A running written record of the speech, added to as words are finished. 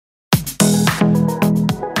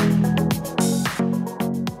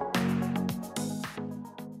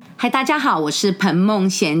嗨，大家好，我是彭梦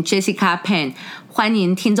贤 Jessica Pan， 欢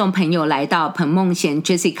迎听众朋友来到彭梦贤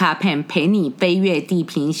Jessica Pan 陪你飞越地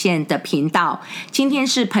平线的频道。今天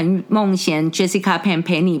是彭梦贤 Jessica Pan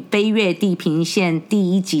陪你飞越地平线第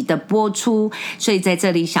1集的播出，所以在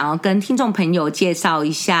这里想要跟听众朋友介绍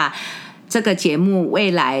一下这个节目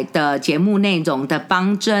未来的节目内容的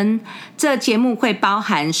方针。这节目会包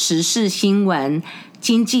含时事新闻、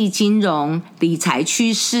经济金融、理财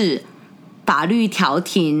趋势、法律调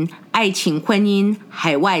停、爱情婚姻、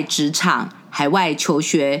海外职场、海外求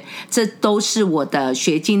学，这都是我的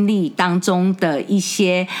学经历当中的一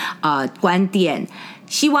些观点。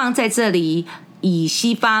希望在这里以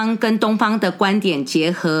西方跟东方的观点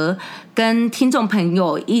结合，跟听众朋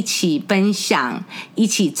友一起分享，一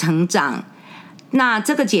起成长。那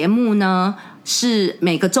这个节目呢，是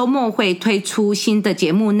每个周末会推出新的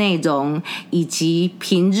节目内容，以及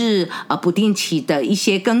平日不定期的一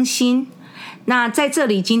些更新。那在这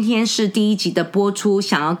里，今天是第1集的播出，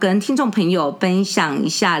想要跟听众朋友分享一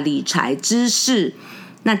下理财知识。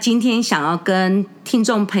那今天想要跟听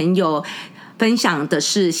众朋友分享的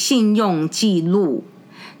是信用记录。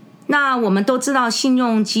那我们都知道，信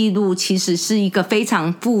用记录其实是一个非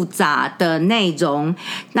常复杂的内容。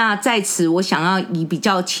那在此，我想要以比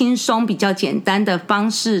较轻松、比较简单的方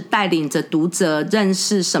式，带领着读者认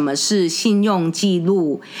识什么是信用记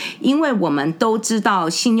录。因为我们都知道，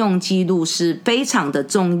信用记录是非常的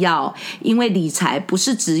重要，因为理财不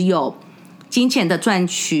是只有金钱的赚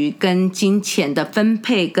取跟金钱的分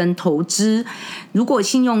配跟投资，如果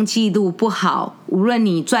信用记录不好，无论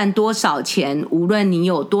你赚多少钱，无论你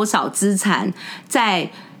有多少资产，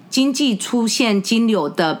在经济出现金流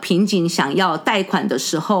的瓶颈，想要贷款的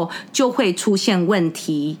时候就会出现问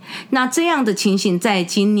题。那这样的情形在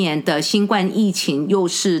今年的新冠疫情又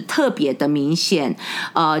是特别的明显。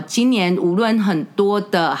今年无论很多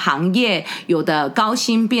的行业，有的高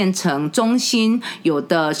薪变成中薪，有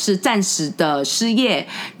的是暂时的失业，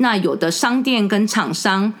那有的商店跟厂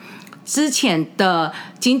商之前的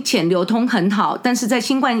金钱流通很好，但是在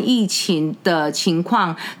新冠疫情的情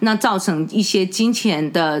况，那造成一些金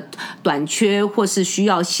钱的短缺，或是需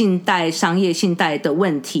要信贷、商业信贷的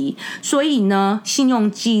问题，所以呢，信用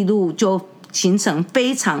记录就形成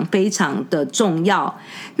非常非常的重要。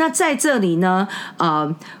那在这里呢，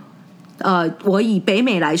我以北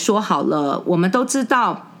美来说好了，我们都知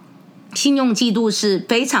道信用记录是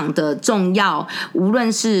非常的重要，无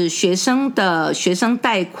论是学生的学生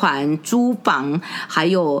贷款、租房，还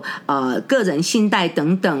有个人信贷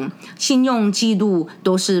等等，信用记录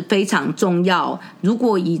都是非常重要。如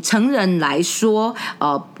果以成人来说，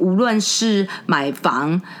无论是买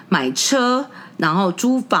房、买车，然后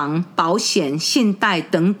租房、保险、信贷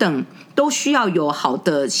等等，都需要有好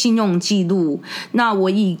的信用记录。那我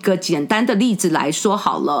以一个简单的例子来说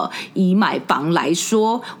好了，以买房来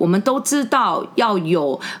说，我们都知道要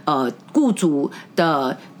有雇主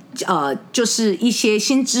的就是一些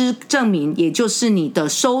薪资证明，也就是你的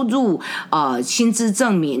收入薪资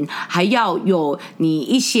证明，还要有你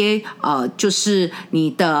一些就是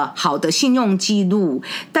你的好的信用记录。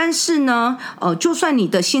但是呢就算你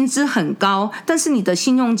的薪资很高，但是你的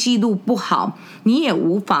信用记录不好，你也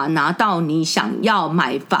无法拿到你想要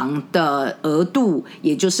买房的额度，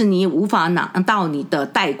也就是你也无法拿到你的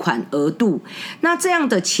贷款额度。那这样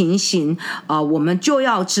的情形我们就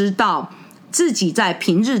要知道自己在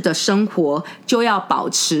平日的生活就要保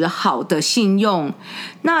持好的信用。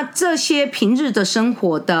那这些平日的生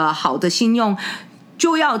活的好的信用，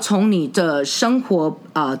就要从你的生活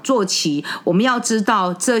做起。我们要知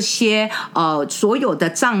道这些所有的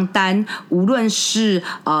账单，无论是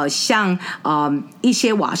像一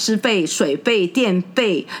些瓦斯费、水费、电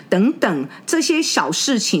费等等，这些小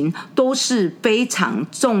事情都是非常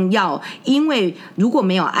重要。因为如果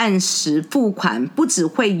没有按时付款，不只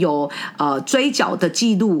会有追缴的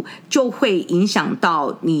记录，就会影响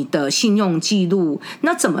到你的信用记录。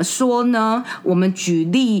那怎么说呢？我们举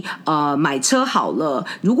例买车好了，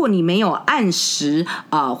如果你没有按时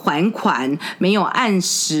还款，没有按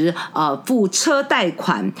时付车贷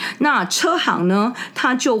款，那车行呢，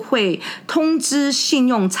它就会通知信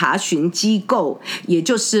用查询机构，也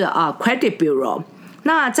就是Credit Bureau。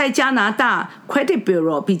那在加拿大 Credit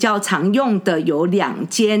Bureau 比较常用的有2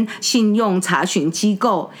间信用查询机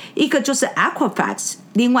构，一个就是 Equifax，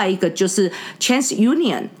 另外一个就是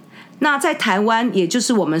TransUnion。那在台湾，也就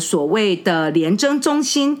是我们所谓的联征中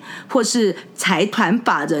心，或是财团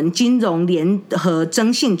法人金融联合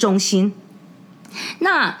征信中心。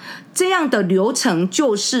那这样的流程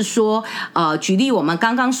就是说举例我们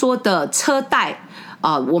刚刚说的车贷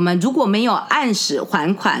我们如果没有按时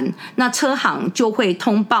还款，那车行就会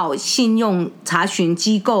通报信用查询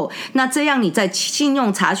机构，那这样你在信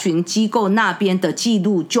用查询机构那边的记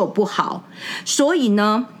录就不好。所以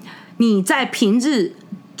呢，你在平日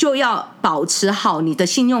就要保持好你的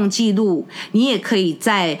信用记录，你也可以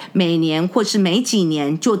在每年或是每几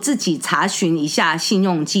年就自己查询一下信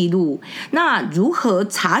用记录。那如何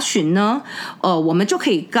查询呢？我们就可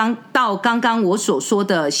以到刚刚我所说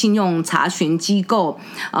的信用查询机构，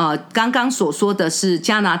刚刚所说的是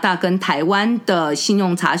加拿大跟台湾的信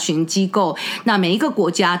用查询机构，那每一个国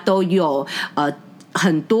家都有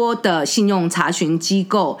很多的信用查询机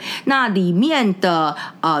构，那里面的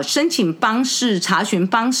申请方式、查询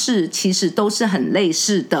方式其实都是很类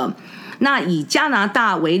似的。那以加拿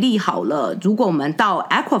大为例好了，如果我们到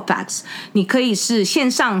Equifax， 你可以是线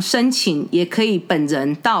上申请，也可以本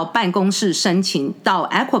人到办公室申请，到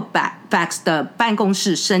Equifax 的办公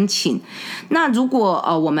室申请。那如果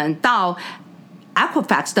我们到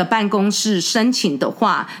Equifax 的办公室申请的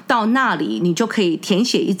话，到那里你就可以填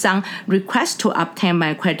写一张 Request to obtain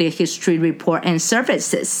my credit history report and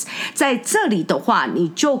services。 在这里的话，你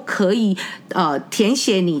就可以填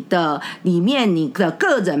写里面你的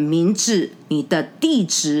个人名字、你的地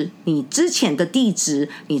址、你之前的地址、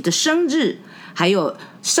你的生日，还有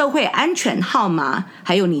社会安全号码，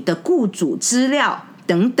还有你的雇主资料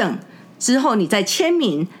等等。之后你再签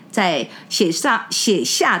名，再写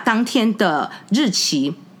下当天的日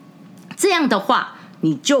期，这样的话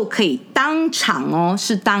你就可以当场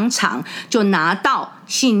就拿到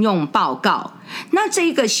信用报告。那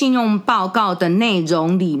这个信用报告的内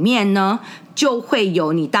容里面呢，就会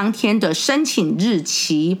有你当天的申请日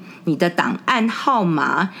期、你的档案号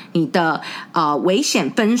码、你的危险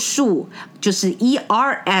分数，就是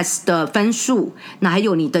ERS 的分数，那还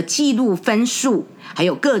有你的记录分数，还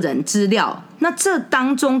有个人资料。那这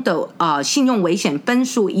当中的信用危险分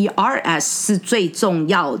数 ERS 是最重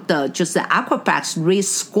要的，就是 Equifax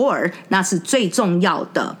Risk Score， 那是最重要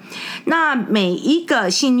的。那每一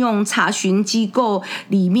个信用查询机构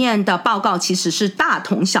里面的报告其实是大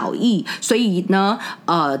同小异，所以呢，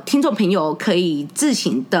听众朋友可以自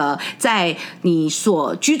行的在你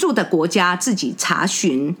所居住的国家自己查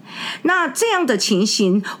询。那这样的情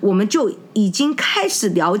形，我们就已经开始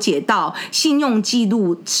了解到信用记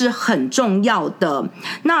录是很重要的。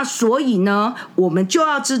那所以呢，我们就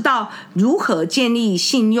要知道如何建立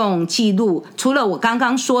信用记录。除了我刚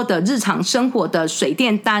刚说的日常生活的水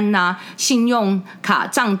电单啊、信用卡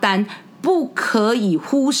账单，不可以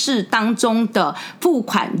忽视当中的付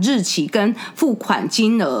款日期跟付款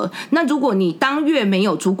金额。那如果你当月没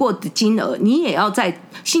有足够的金额，你也要在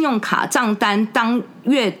信用卡账单当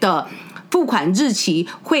月的付款日期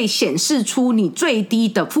会显示出你最低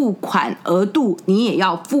的付款额度，你也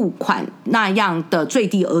要付款那样的最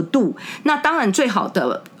低额度。那当然最好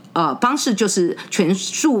的方式就是全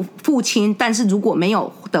数付清，但是如果没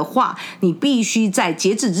有的话，你必须在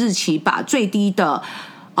截止日期把最低的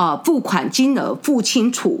付款金额付清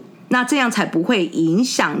楚，那这样才不会影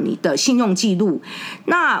响你的信用记录。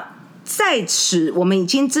那在此我们已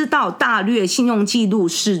经知道大略信用记录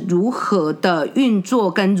是如何的运作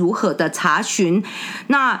跟如何的查询。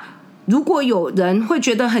那如果有人会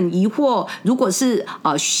觉得很疑惑，如果是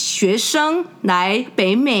学生来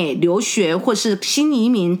北美留学，或是新移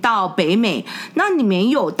民到北美，那你没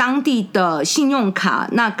有当地的信用卡，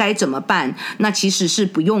那该怎么办？那其实是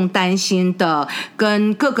不用担心的，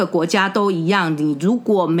跟各个国家都一样。你如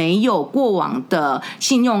果没有过往的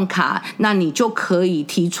信用卡，那你就可以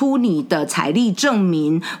提出你的财力证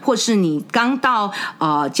明，或是你刚到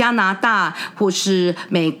加拿大或是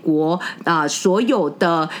美国所有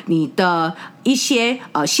的你的一些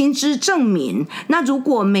薪资证明。那如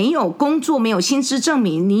果没有工作，没有薪资证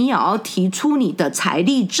明，你也要提出你的财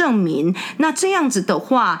力证明。那这样子的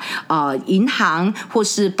话，银行或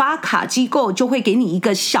是发卡机构就会给你一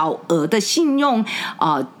个小额的信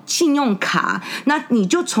用卡，那你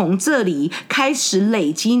就从这里开始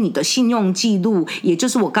累积你的信用记录，也就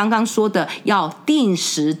是我刚刚说的要定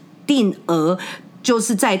时定额，就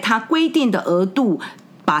是在它规定的额度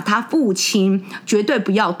把它付清，绝对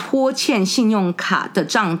不要拖欠信用卡的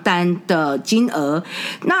账单的金额。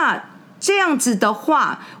那这样子的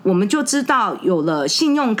话，我们就知道有了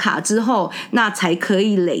信用卡之后，那才可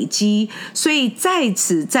以累积。所以在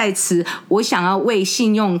此我想要为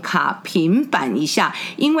信用卡平反一下，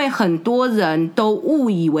因为很多人都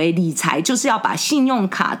误以为理财就是要把信用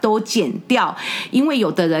卡都减掉，因为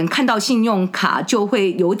有的人看到信用卡就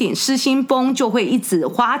会有点失心疯，就会一直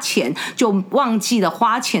花钱，就忘记了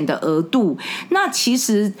花钱的额度。那其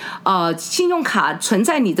实信用卡存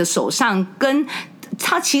在你的手上跟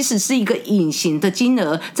它其实是一个隐形的金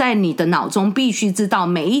额，在你的脑中必须知道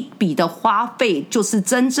每一笔的花费就是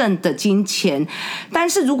真正的金钱。但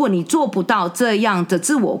是如果你做不到这样的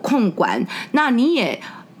自我控管，那你也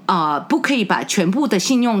不可以把全部的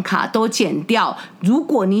信用卡都减掉。如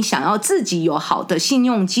果你想要自己有好的信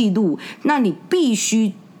用记录，那你必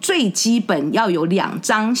须最基本要有2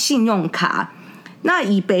张信用卡。那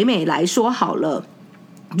以北美来说好了，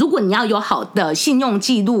如果你要有好的信用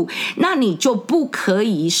记录，那你就不可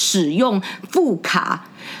以使用副卡。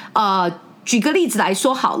举个例子来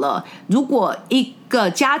说好了，如果一个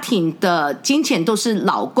家庭的金钱都是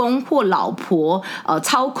老公或老婆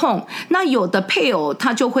操控，那有的配偶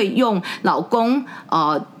他就会用老公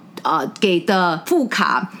给的副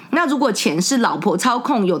卡。那如果钱是老婆操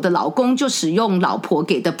控，有的老公就使用老婆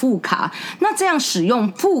给的副卡。那这样使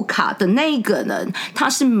用副卡的那个人，他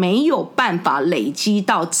是没有办法累积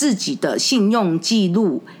到自己的信用记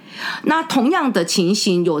录。那同样的情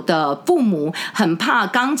形，有的父母很怕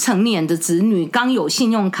刚成年的子女刚有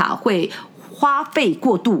信用卡会花费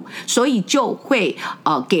过度，所以就会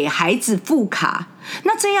给孩子副卡。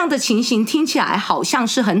那这样的情形听起来好像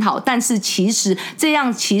是很好，但是其实这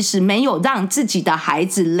样其实没有让自己的孩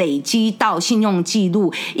子累积到信用记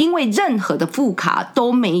录，因为任何的副卡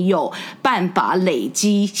都没有办法累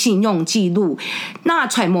积信用记录。那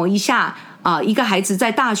揣摩一下，一个孩子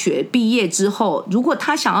在大学毕业之后，如果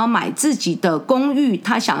他想要买自己的公寓，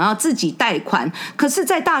他想要自己贷款，可是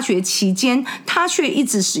在大学期间他却一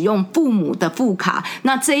直使用父母的副卡，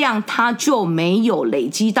那这样他就没有累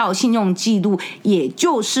积到信用记录，也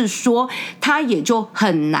就是说他也就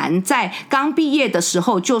很难在刚毕业的时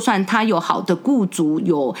候，就算他有好的雇主，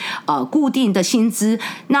有固定的薪资，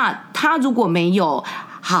那他如果没有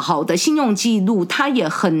好的信用记录，他也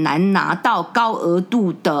很难拿到高额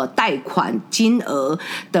度的贷款金额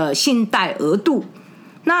的信贷额度。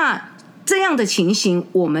那这样的情形，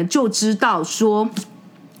我们就知道说，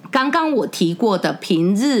刚刚我提过的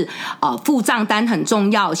平日付账单很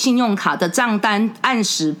重要，信用卡的账单按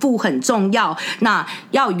时付很重要，那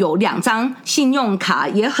要有2张信用卡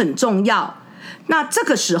也很重要。那这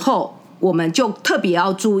个时候我们就特别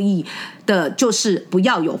要注意的就是不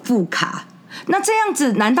要有副卡。那这样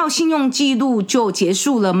子难道信用记录就结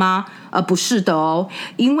束了吗？不是的哦，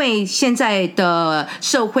因为现在的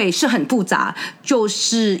社会是很复杂，就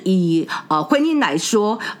是以婚姻来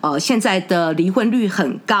说，现在的离婚率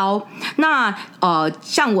很高。那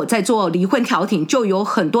像我在做离婚调停，就有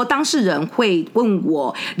很多当事人会问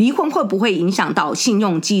我，离婚会不会影响到信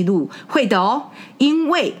用记录？会的哦，因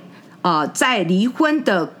为在离婚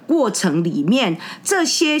的过程里面，这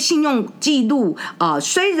些信用记录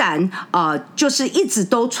虽然就是一直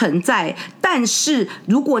都存在，但是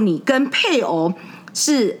如果你跟配偶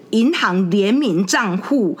是银行联名账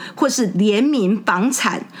户，或是联名房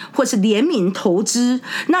产，或是联名投资，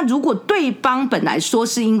那如果对方本来说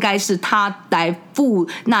是应该是他来付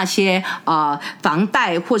那些房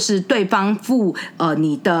贷，或是对方付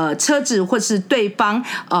你的车子，或是对方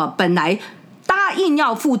本来答应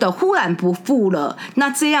要付的忽然不付了，那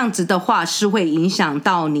这样子的话是会影响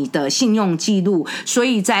到你的信用记录。所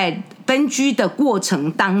以在分居的过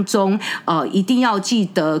程当中一定要记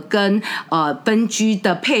得跟分居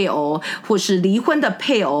的配偶或是离婚的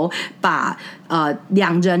配偶把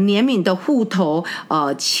2人联名的户头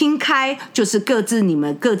清开，就是你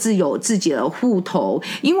们各自有自己的户头。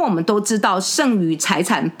因为我们都知道剩余财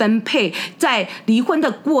产分配在离婚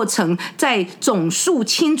的过程，在总数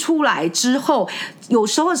清出来之后，有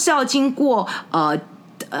时候是要经过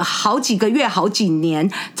好几个月好几年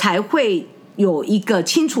才会有一个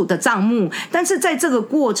清楚的账目。但是在这个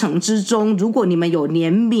过程之中，如果你们有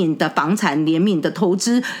联名的房产、联名的投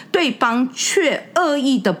资，对方却恶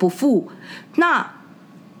意的不付，那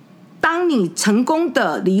当你成功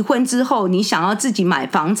的离婚之后，你想要自己买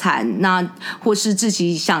房产，那或是自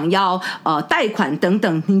己想要贷款等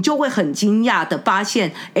等，你就会很惊讶的发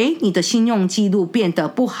现，你的信用记录变得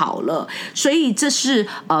不好了。所以这是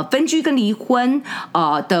分居跟离婚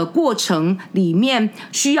的过程里面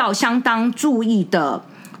需要相当注意的。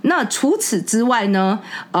那除此之外呢，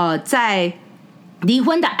在离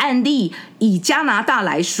婚的案例，以加拿大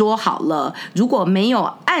来说好了，如果没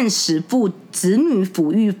有按时付子女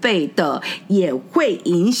抚育费的，也会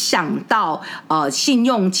影响到信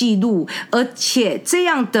用记录，而且这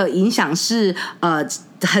样的影响是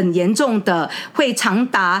很严重的，会长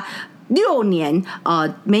达6年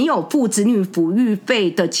没有付子女抚育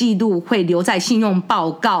费的记录会留在信用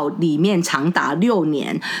报告里面长达6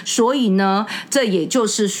年。所以呢，这也就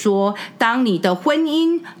是说，当你的婚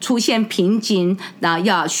姻出现瓶颈，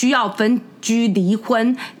那需要分居离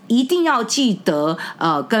婚，一定要记得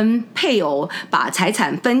跟配偶把财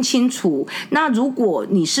产分清楚。那如果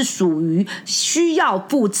你是属于需要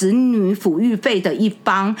付子女抚育费的一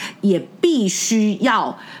方，也必须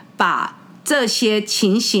要把这些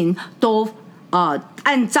情形都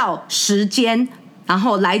按照时间然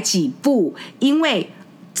后来给付，因为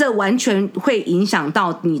这完全会影响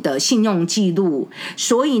到你的信用记录。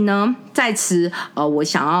所以呢，在此我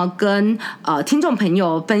想要跟听众朋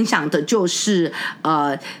友分享的就是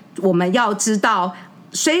我们要知道，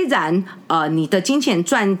虽然你的金钱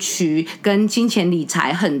赚取跟金钱理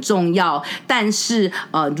财很重要，但是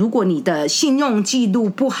如果你的信用记录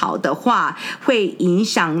不好的话，会影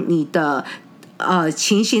响你的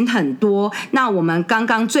情形很多。那我们刚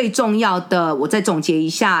刚最重要的，我再总结一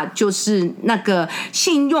下，就是那个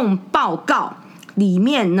信用报告里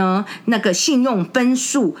面呢，那个信用分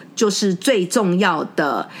数就是最重要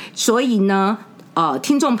的。所以呢，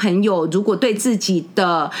听众朋友如果对自己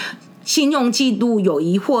的信用记录有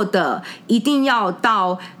疑惑的，一定要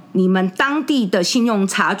到你们当地的信用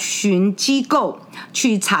查询机构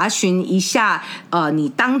去查询一下你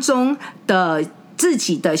当中的自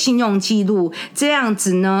己的信用记录，这样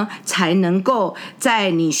子呢才能够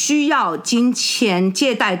在你需要金钱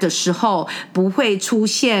借贷的时候不会出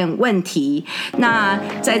现问题。那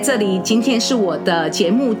在这里，今天是我的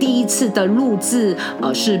节目第一次的录制，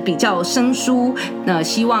是比较生疏，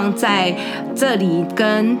希望在这里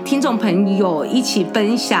跟听众朋友一起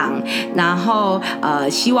分享，然后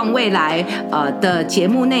希望未来的节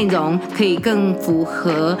目内容可以更符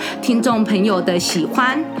合听众朋友的喜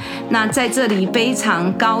欢。那在这里非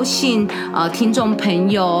常高兴听众朋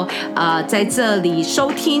友在这里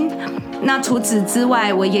收听。那除此之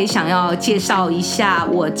外，我也想要介绍一下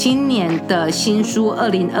我今年的新书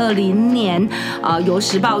，2020年由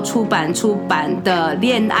时报出版的《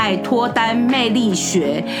恋爱脱单魅力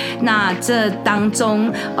学》。那这当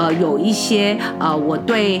中有一些我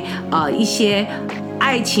对一些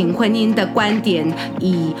爱情婚姻的观点，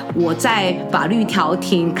以我在法律调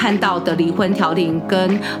停看到的离婚调停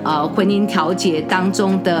跟婚姻调解当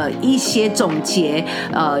中的一些总结，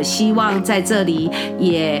希望在这里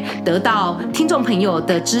也得到听众朋友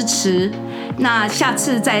的支持。那下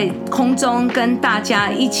次在空中跟大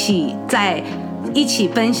家一起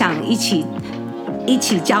分享，一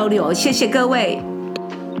起交流，谢谢各位。